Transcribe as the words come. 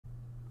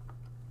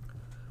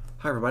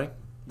Hi everybody,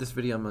 this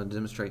video I'm going to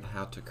demonstrate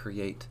how to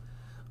create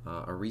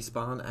a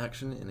respawn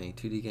action in a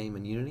 2D game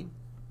in Unity.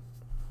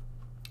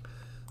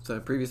 So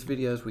in previous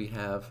videos we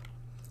have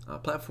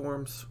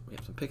platforms, we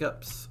have some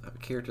pickups, I have a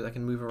character that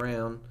can move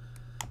around,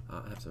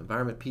 I have some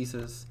environment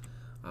pieces.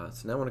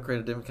 So now I want to create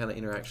a different kind of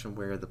interaction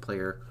where the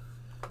player,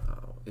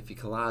 if he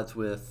collides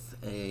with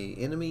an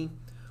enemy,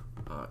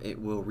 it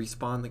will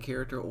respawn the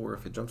character, or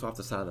if it jumps off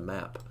the side of the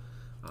map,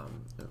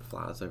 it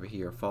flies over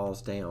here,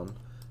 falls down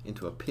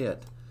into a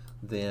pit,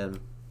 then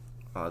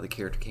the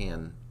character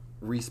can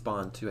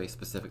respawn to a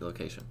specific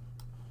location.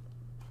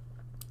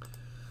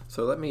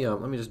 So let me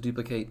just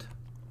duplicate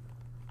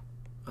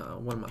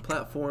one of my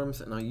platforms,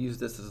 and I'll use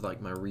this as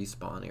like my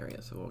respawn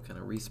area. So we'll kind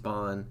of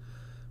respawn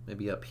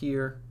maybe up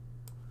here,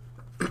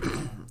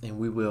 and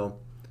we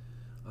will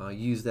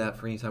use that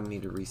for any time we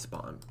need to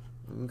respawn.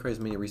 You can create as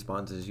many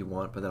respawns as you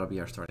want, but that'll be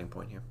our starting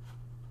point here.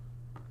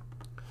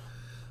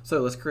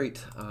 So let's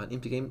create an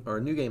empty game or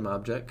a new game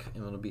object,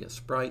 and it'll be a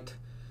sprite.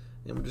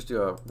 And we'll just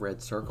do a red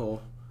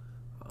circle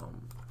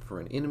for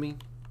an enemy.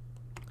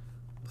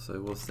 So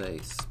we'll say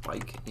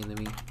spike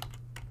enemy.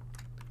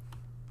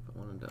 I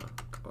wanted to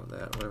call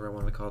that whatever I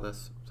wanted to call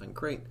this. So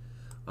great.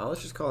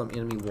 Let's just call them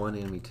enemy 1,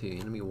 enemy 2.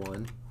 Enemy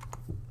 1.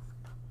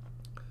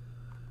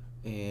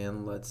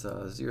 And let's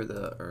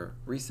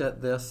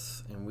reset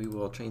this, and we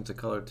will change the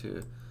color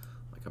to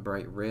like a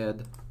bright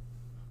red.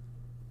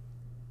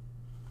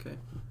 Okay.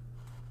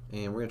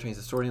 And we're going to change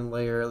the sorting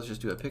layer. Let's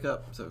just do a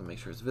pickup so we can make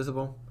sure it's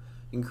visible.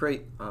 You can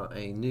create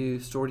a new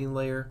sorting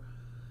layer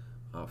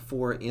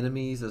for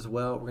enemies as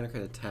well. We're going to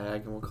create a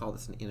tag, and we'll call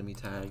this an enemy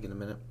tag in a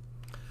minute.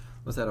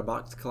 Let's add a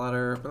box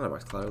collider. Not a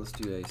box collider. Let's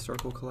do a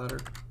circle collider.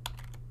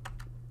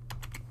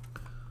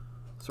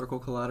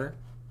 Circle collider.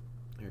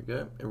 There we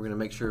go. And we're going to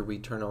make sure we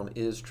turn on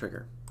is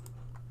trigger.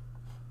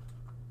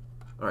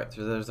 Alright,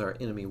 so there's our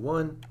enemy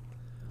 1.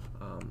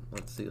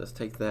 Let's see. Let's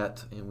take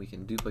that, and we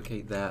can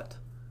duplicate that.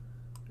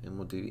 And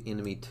we'll do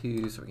enemy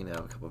 2, so we can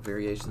have a couple of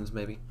variations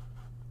maybe.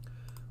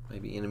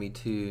 Maybe enemy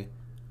 2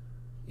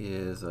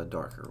 is a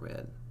darker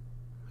red.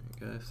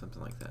 There you go, something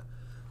like that.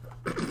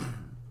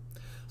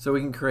 So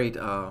we can create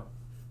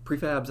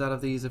prefabs out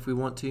of these if we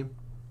want to.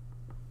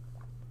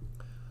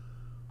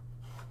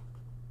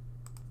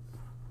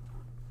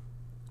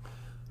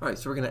 Alright,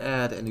 so we're going to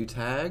add a new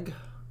tag.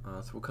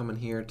 So we'll come in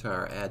here to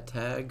our add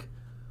tag,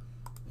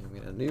 and we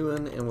get a new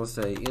one, and we'll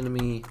say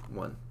enemy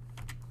 1.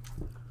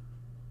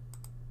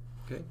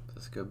 Okay,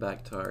 let's go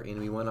back to our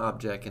enemy 1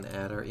 object and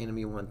add our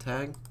enemy 1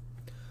 tag.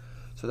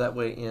 So that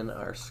way in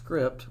our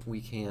script we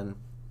can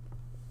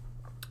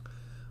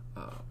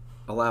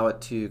allow it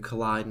to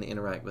collide and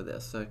interact with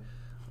this. So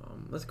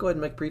let's go ahead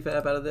and make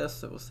prefab out of this.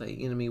 So we'll say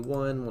enemy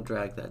 1, we'll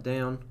drag that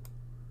down,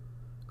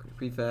 create a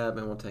prefab,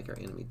 and we'll take our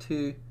enemy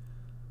 2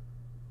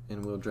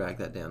 and we'll drag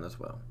that down as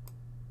well.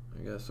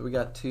 There you go. So we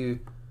got two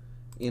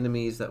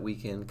enemies that we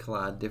can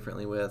collide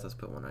differently with. Let's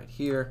put one right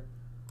here,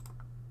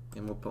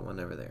 and we'll put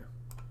one over there.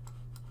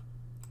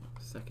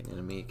 Second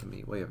enemy can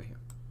be way over here.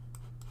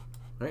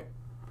 Alright.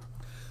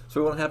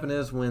 So what will happen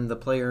is when the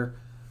player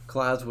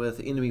collides with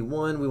enemy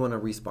 1, we want to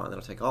respawn.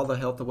 That'll take all the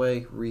health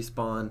away,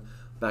 respawn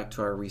back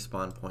to our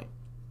respawn point.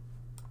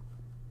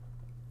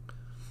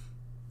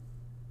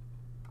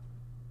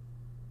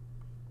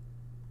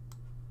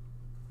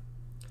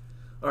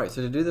 Alright,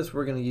 so to do this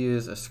we're going to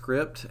use a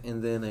script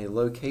and then a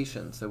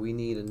location. So we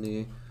need a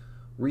new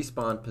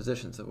respawn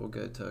position. So we'll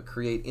go to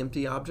create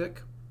empty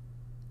object.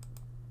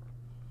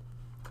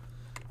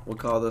 We'll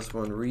call this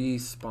one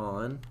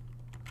respawn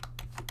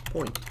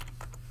point.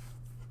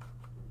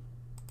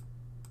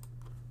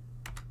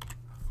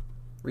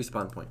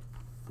 Respawn point.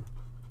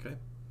 Okay.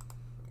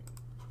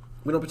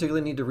 We don't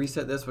particularly need to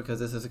reset this because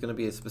this is going to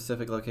be a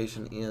specific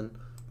location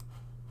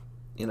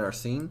in our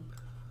scene.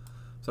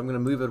 So I'm going to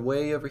move it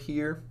way over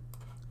here,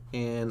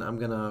 and I'm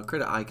going to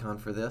create an icon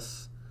for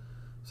this.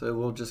 So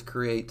we'll just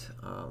create,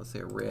 let's say,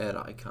 a red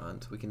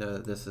icon so we can know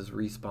that this is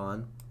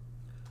respawn.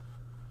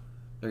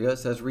 There you go. It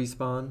says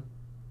respawn.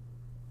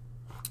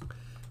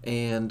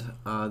 And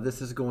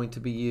this is going to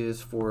be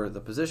used for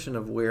the position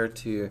of where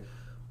to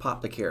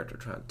pop the character,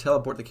 try to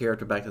teleport the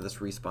character back to this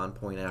respawn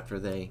point after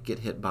they get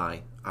hit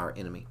by our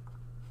enemy.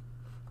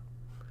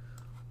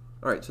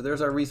 Alright, so there's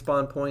our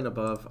respawn point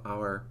above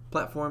our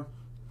platform.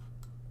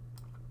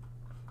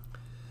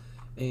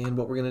 And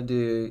what we're going to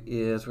do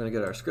is we're going to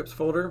go to our scripts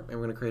folder, and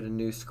we're going to create a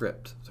new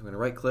script. So I'm going to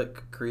right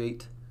click,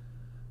 create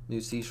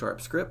new C#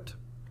 script.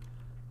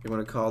 We're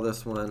going to call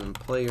this one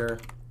player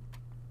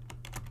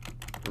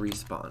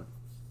respawn.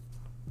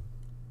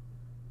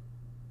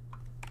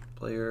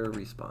 Player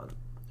respawn.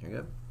 Here you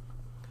go.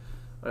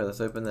 Alright,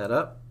 let's open that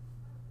up.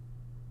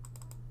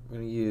 We're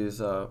going to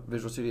use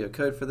Visual Studio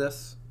Code for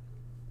this.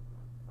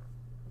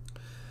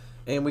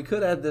 And we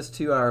could add this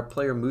to our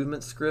player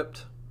movement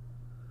script,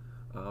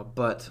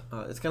 but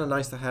it's kind of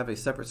nice to have a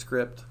separate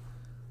script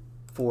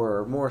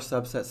for more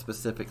subset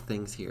specific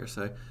things here.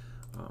 So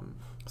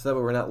that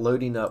way we're not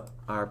loading up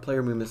our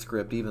player movement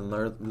script even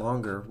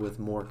longer with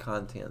more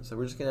content. So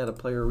we're just going to add a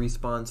player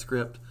respawn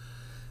script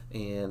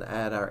and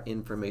add our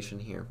information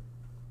here.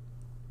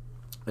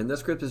 And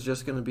this script is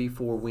just going to be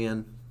for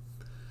when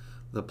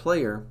the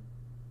player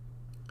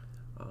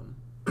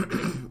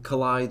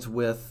collides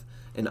with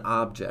an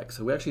object.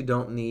 So we actually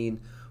don't need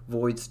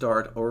void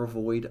start or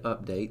void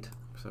update.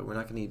 So we're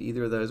not going to need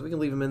either of those. We can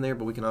leave them in there,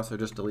 but we can also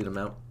just delete them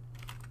out.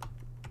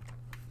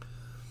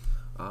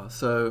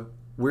 So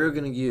we're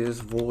going to use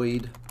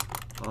void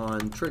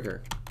on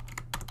trigger,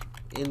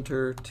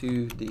 enter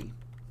 2D.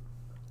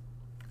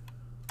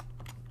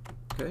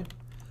 Okay,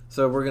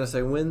 so we're going to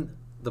say when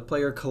the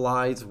player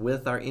collides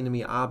with our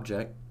enemy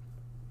object,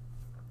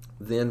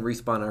 then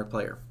respawn our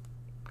player.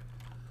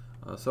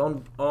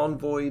 So on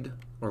void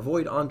or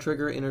void on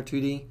trigger, enter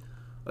 2D,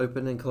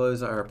 open and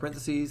close our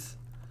parentheses,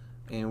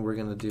 and we're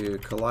going to do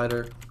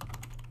collider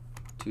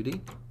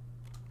 2D.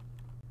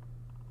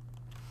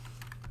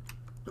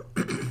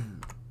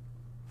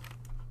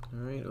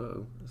 Alright,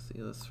 let's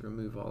see, let's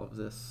remove all of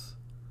this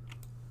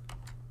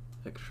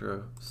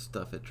extra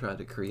stuff it tried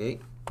to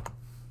create.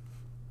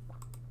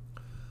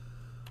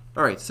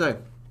 Alright,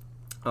 so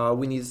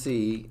we need to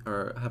see,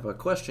 or have a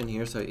question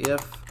here. So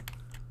if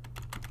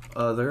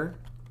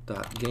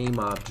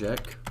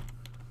other.gameObject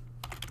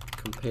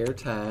compare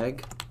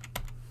tag,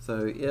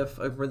 so if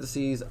open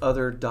parentheses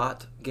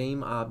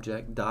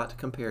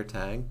other.gameObject.compare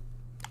tag,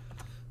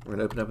 we're going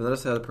to open up another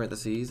set of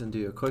parentheses and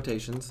do a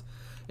quotations,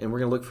 and we're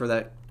going to look for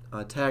that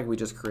tag we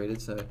just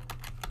created. So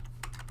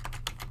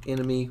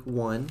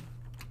enemy1,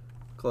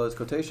 close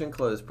quotation,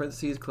 close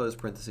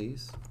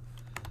parentheses,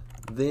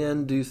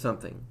 then do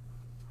something.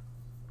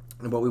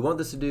 And what we want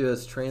this to do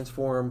is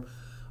transform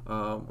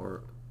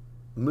or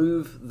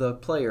move the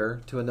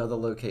player to another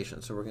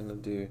location. So we're going to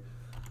do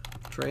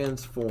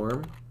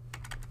transform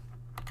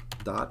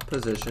dot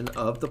position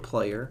of the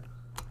player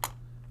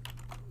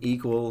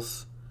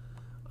equals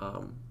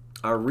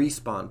our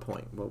respawn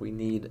point. Well, we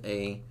need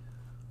a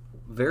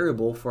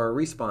variable for our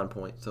respawn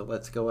point. So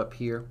let's go up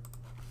here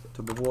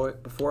to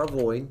before a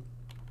void,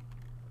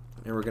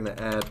 and we're going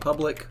to add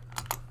public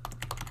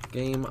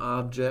game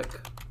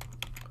object,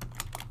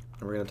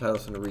 and we're going to title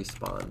this in a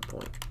respawn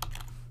point,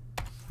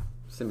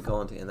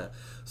 semicolon to end that.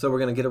 So we're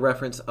going to get a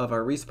reference of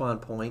our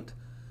respawn point,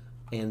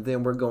 and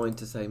then we're going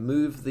to say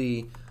move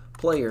the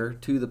player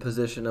to the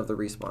position of the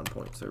respawn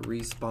point. So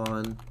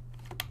respawn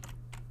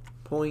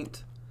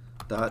point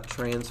dot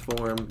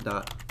transform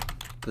dot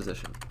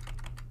position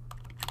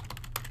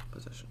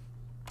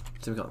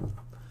semicolon.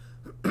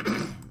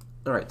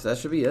 All right, so that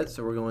should be it.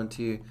 So we're going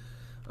to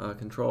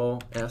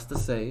Control S to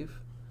save.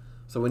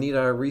 So we need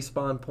our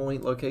respawn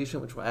point location,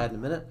 which we'll add in a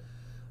minute,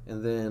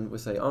 and then we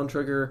say on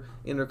trigger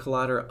enter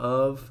collider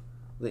of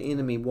the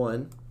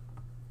enemy1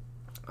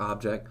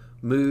 object,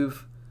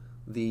 move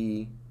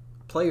the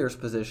player's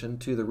position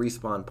to the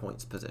respawn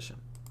point's position.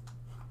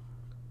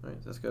 All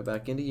right, so let's go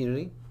back into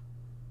Unity,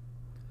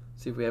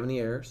 see if we have any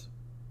errors.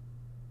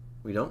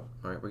 We don't.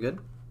 All right, we're good.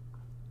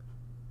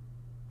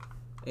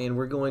 And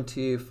we're going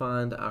to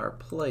find our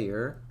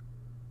player.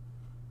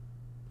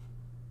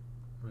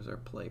 Where's our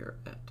player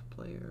at?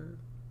 Player.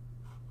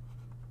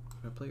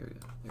 Where's our player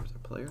go? There's our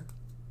player.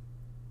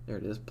 There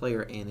it is,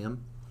 player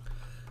anim.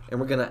 And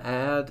we're going to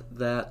add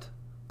that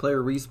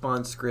player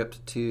respawn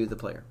script to the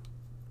player.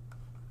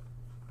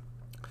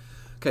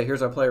 Okay,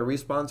 here's our player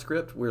respawn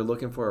script. We're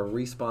looking for a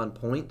respawn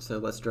point, so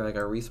let's drag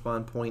our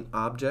respawn point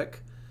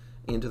object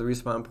into the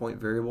respawn point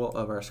variable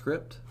of our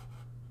script.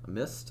 I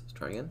missed. Let's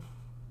try again.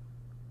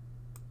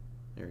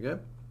 There we go.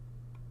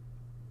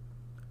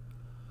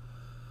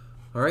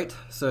 Alright,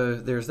 so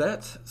there's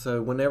that.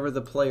 So whenever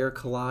the player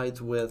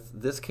collides with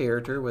this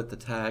character with the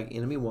tag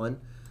enemy1,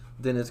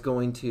 then it's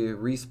going to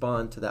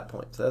respawn to that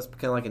point. So that's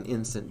kind of like an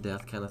instant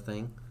death kind of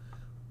thing.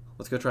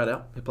 Let's go try it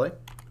out. Hit play.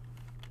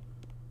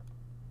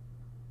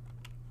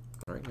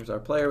 Alright, here's our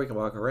player. We can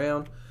walk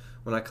around.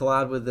 When I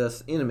collide with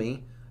this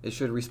enemy, it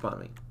should respawn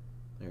me.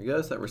 There he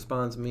goes. That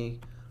respawns me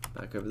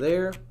back over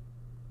there.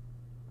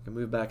 I can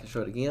move back and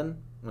show it again.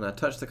 When I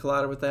touch the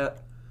collider with that,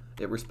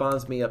 it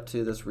respawns me up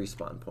to this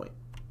respawn point.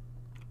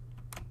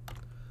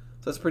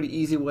 So that's a pretty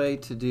easy way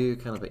to do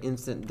kind of an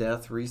instant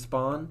death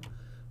respawn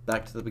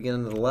back to the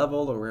beginning of the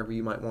level, or wherever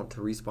you might want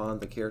to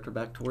respawn the character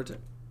back towards it.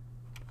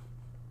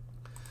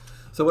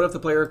 So what if the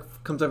player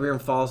comes over here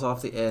and falls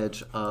off the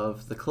edge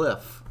of the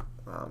cliff,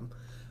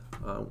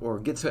 or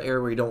gets to an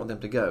area where you don't want them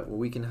to go? Well,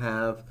 we can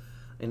have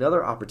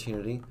another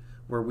opportunity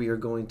where we are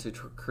going to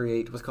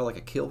create what's called like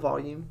a kill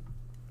volume.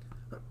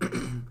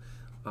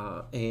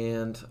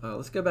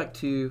 Let's go back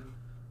to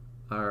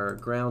our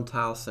ground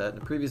tile set. In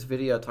the previous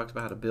video I talked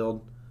about how to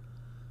build,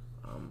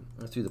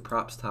 let's do the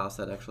props tile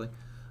set actually,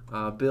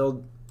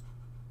 build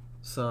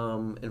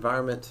some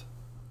environment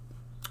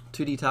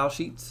 2D tile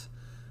sheets.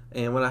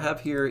 And what I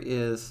have here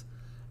is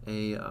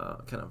a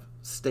kind of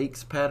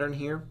stakes pattern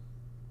here.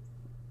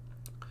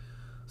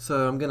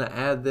 So I'm going to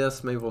add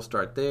this. Maybe we'll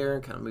start there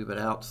and kind of move it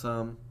out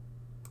some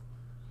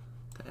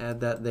to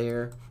add that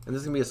there. And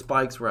this is going to be a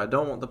spikes where I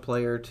don't want the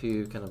player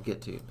to kind of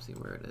get to. See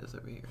where it is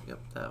over here. Yep,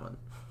 that one.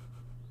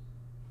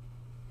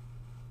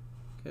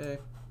 Okay.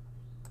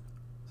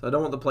 So I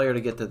don't want the player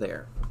to get to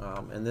there.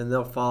 And then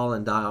they'll fall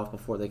and die off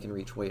before they can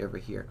reach way over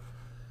here.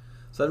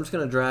 So I'm just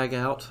going to drag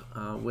out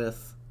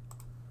with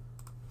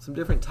some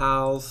different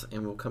tiles,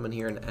 and we'll come in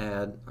here and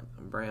add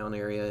a brown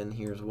area in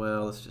here as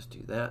well. Let's just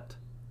do that.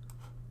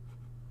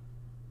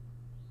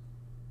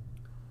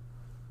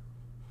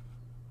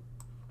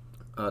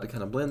 To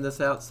kind of blend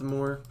this out some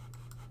more.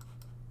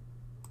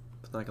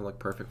 It's not going to look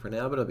perfect for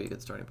now, but it'll be a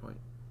good starting point.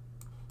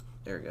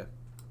 There we go.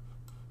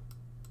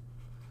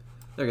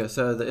 There we go.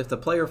 So if the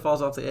player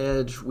falls off the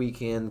edge, we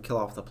can kill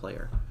off the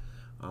player.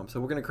 So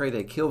we're going to create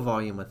a kill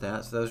volume with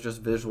that. So those are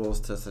just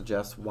visuals to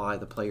suggest why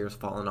the player's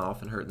falling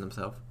off and hurting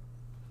themselves.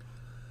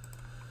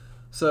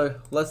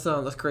 So let's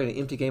create an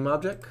empty game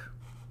object,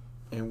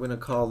 and we're going to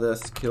call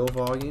this kill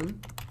volume.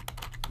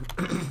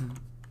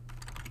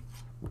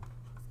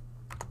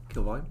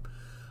 Kill volume.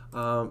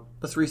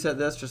 Let's reset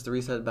this just to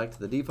reset it back to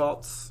the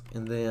defaults,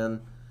 and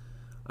then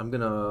I'm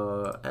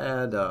gonna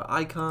add an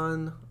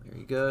icon. There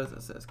you go.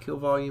 That says kill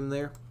volume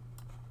there,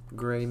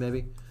 gray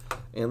maybe,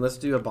 and let's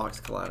do a box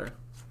collider.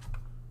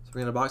 So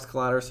we're gonna box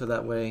collider so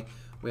that way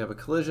we have a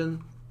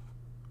collision.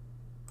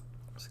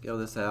 Scale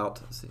this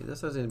out. Let's see,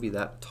 this doesn't need to be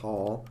that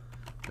tall,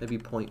 maybe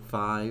 0.5,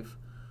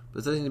 but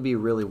it doesn't need to be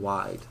really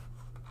wide.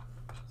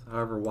 So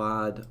however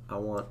wide I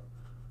want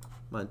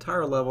my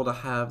entire level to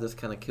have this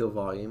kind of kill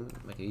volume,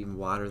 make it even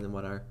wider than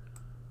what our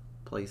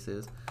place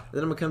is. And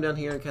then I'm going to come down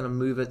here and kind of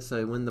move it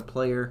so when the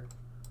player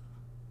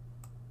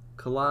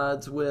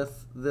collides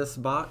with this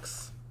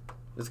box,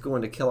 it's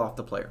going to kill off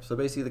the player. So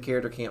basically the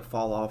character can't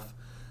fall off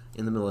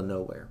in the middle of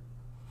nowhere.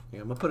 I'm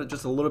going to put it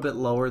just a little bit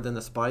lower than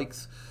the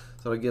spikes,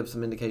 so it'll give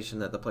some indication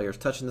that the player's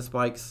touching the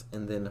spikes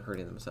and then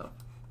hurting themselves.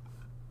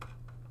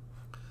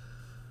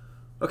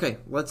 Okay,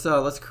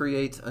 let's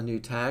create a new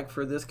tag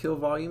for this kill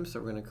volume. So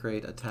we're going to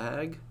create a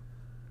tag,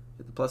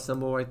 hit the plus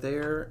symbol right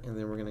there, and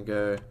then we're going to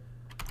go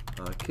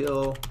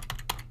kill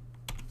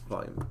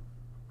volume.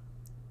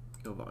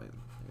 Kill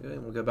volume. Okay,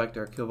 and we'll go back to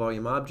our kill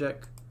volume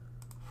object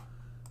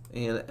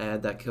and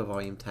add that kill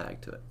volume tag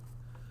to it.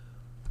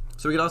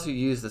 So we can also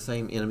use the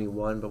same enemy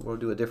one, but we'll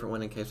do a different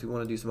one in case we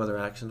want to do some other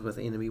actions with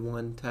enemy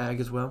one tag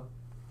as well.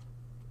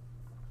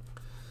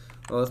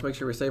 Well, let's make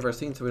sure we save our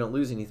scene so we don't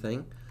lose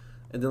anything.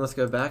 And then let's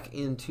go back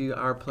into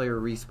our player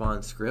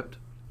respawn script.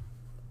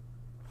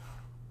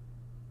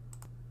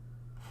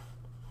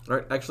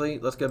 Alright, actually,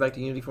 let's go back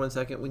to Unity for 1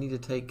 second. We need to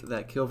take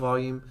that kill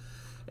volume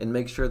and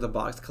make sure the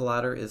box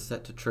collider is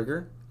set to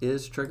trigger,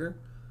 is trigger.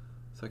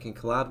 So I can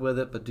collide with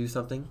it but do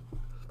something.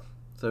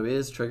 So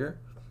is trigger.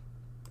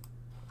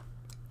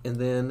 And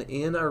then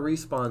in our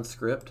respawn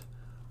script,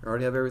 I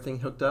already have everything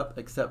hooked up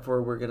except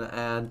for we're going to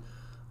add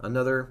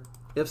another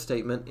if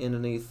statement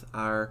underneath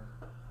our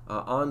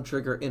on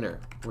trigger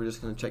enter. We're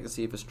just going to check to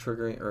see if it's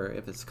triggering or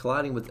if it's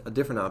colliding with a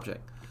different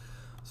object.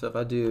 So if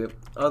I do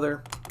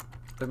other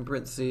open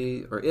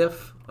parentheses, or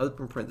if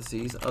open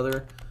parentheses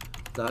other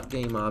dot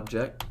game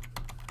object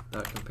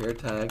dot compare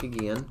tag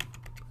again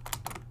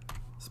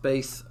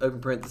space open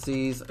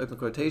parentheses open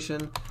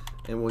quotation,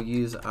 and we'll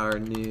use our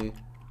new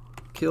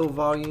kill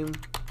volume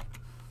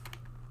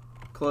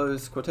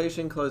close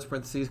quotation close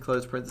parentheses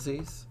close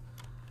parentheses.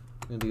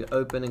 We're going to do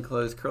open and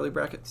close curly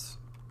brackets.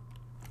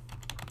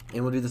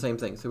 And we'll do the same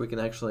thing, so we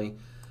can actually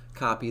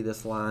copy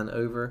this line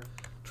over.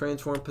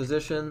 Transform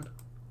position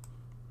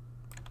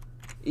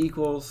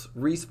equals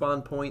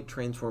respawn point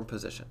transform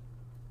position,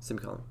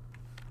 semicolon.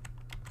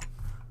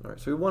 Alright,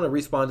 so we want to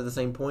respawn to the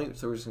same point,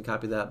 so we're just going to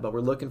copy that, but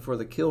we're looking for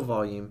the kill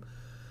volume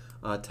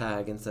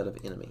tag instead of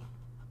enemy.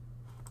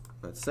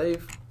 Let's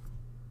save.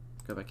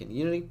 Go back into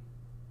Unity.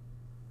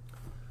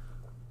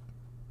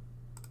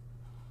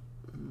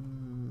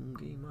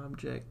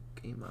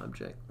 Game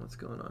object, what's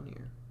going on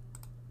here?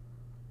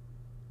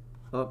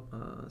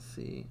 Let's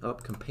see.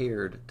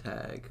 Compared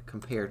tag.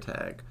 Compare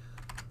tag.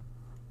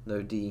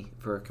 No D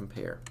for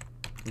compare.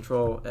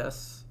 Control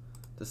S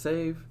to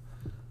save.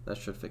 That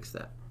should fix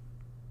that.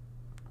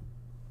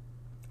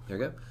 There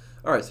we go.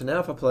 Alright, so now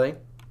if I play,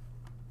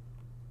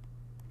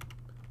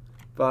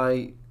 if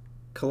I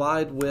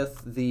collide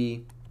with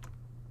the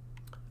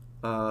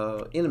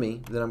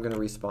enemy, then I'm going to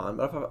respawn.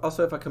 But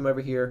if I come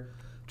over here,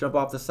 jump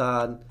off the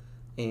side,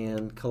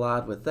 and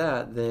collide with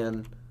that,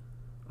 then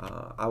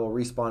I will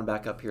respawn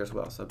back up here as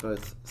well. So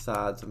both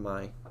sides of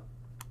my...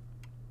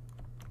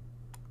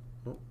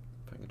 Oh,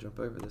 if I can jump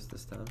over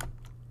this time.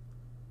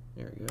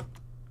 There we go.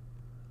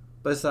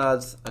 Both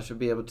sides, I should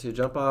be able to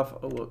jump off.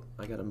 Oh, look,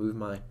 I got to move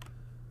my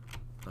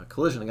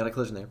collision. I got a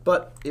collision there.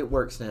 But it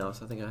works now,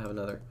 so I think I have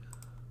another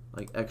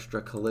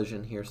extra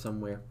collision here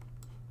somewhere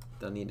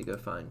that I need to go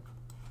find.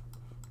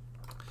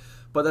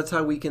 But that's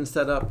how we can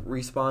set up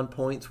respawn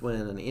points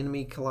when an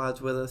enemy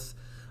collides with us,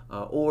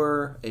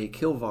 or a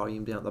kill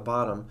volume down at the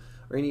bottom,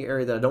 or any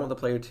area that I don't want the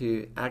player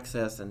to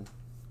access and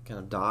kind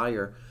of die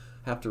or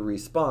have to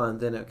respawn.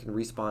 Then it can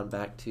respawn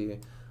back to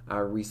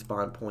our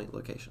respawn point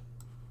location.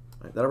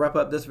 All right, that'll wrap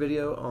up this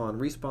video on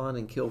respawn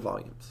and kill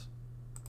volumes.